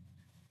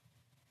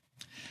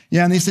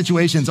 yeah, in these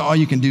situations, all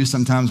you can do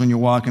sometimes when you're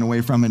walking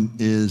away from it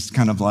is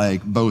kind of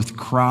like both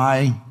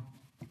cry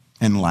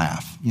and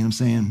laugh. You know what I'm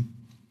saying?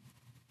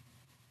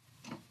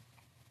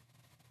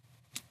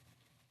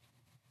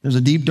 There's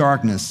a deep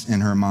darkness in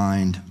her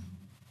mind.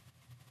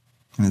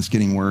 And it's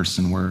getting worse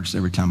and worse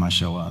every time I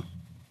show up.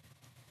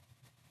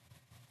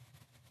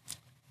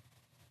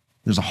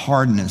 There's a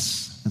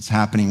hardness that's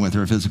happening with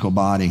her physical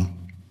body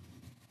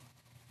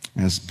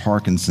as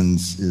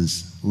Parkinson's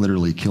is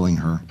literally killing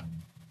her.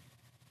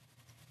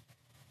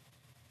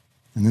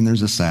 And then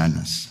there's a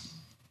sadness.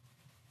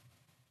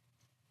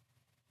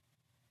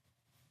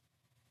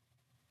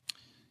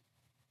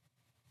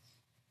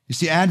 You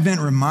see,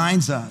 Advent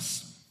reminds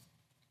us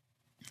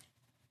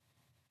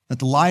that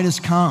the light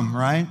has come,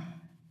 right?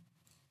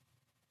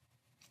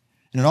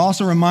 And it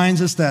also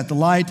reminds us that the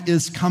light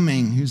is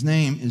coming, whose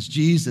name is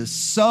Jesus.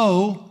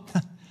 So,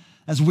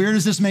 as weird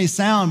as this may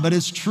sound, but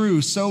it's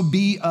true, so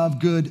be of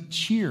good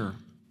cheer.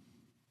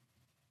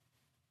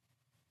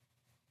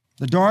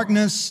 The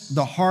darkness,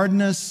 the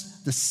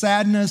hardness, the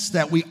sadness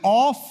that we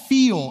all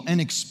feel and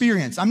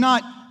experience. I'm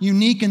not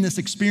unique in this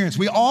experience.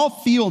 We all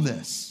feel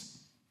this.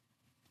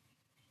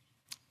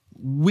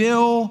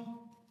 Will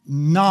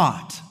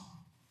not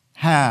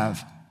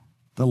have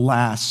the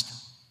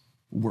last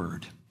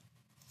word.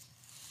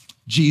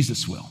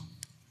 Jesus will.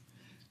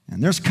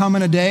 And there's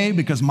coming a day,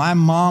 because my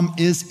mom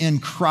is in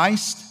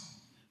Christ,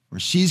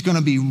 where she's going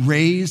to be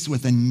raised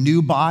with a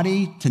new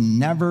body to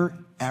never,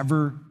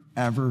 ever,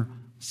 ever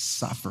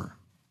suffer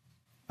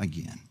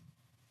again.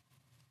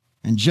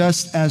 And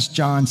just as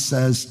John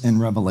says in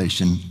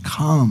Revelation,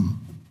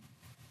 come,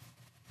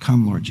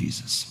 Lord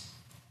Jesus.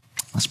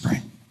 Let's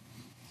pray.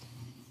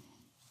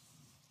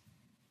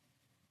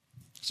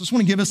 So I just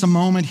want to give us a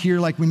moment here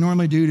like we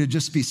normally do to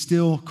just be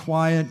still,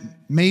 quiet,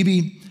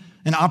 maybe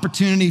an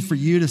opportunity for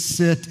you to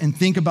sit and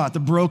think about the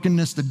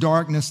brokenness, the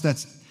darkness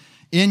that's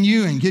in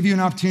you, and give you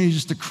an opportunity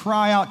just to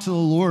cry out to the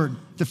Lord,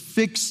 to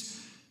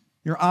fix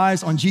your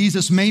eyes on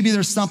Jesus. Maybe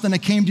there's something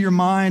that came to your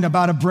mind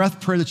about a breath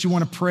prayer that you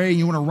want to pray and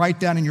you want to write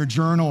that in your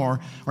journal, or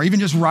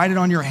even just write it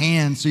on your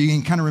hand so you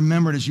can kind of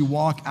remember it as you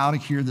walk out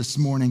of here this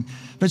morning.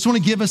 But I just want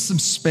to give us some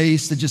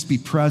space to just be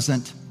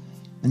present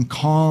and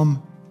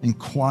calm and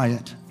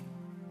quiet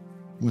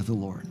with the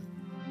Lord.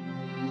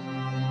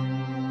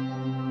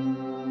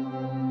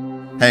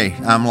 Hey,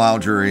 I'm Lisle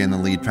Drury and the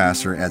lead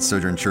pastor at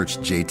Sojourn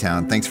Church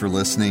J-Town. Thanks for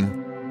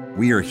listening.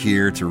 We are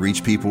here to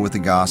reach people with the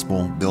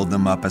gospel, build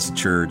them up as a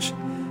church,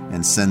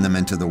 and send them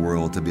into the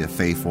world to be a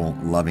faithful,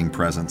 loving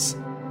presence.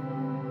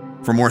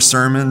 For more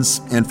sermons,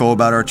 info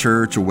about our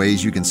church, or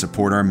ways you can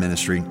support our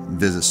ministry,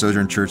 visit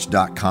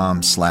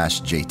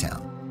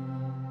sojournchurch.com/jtown.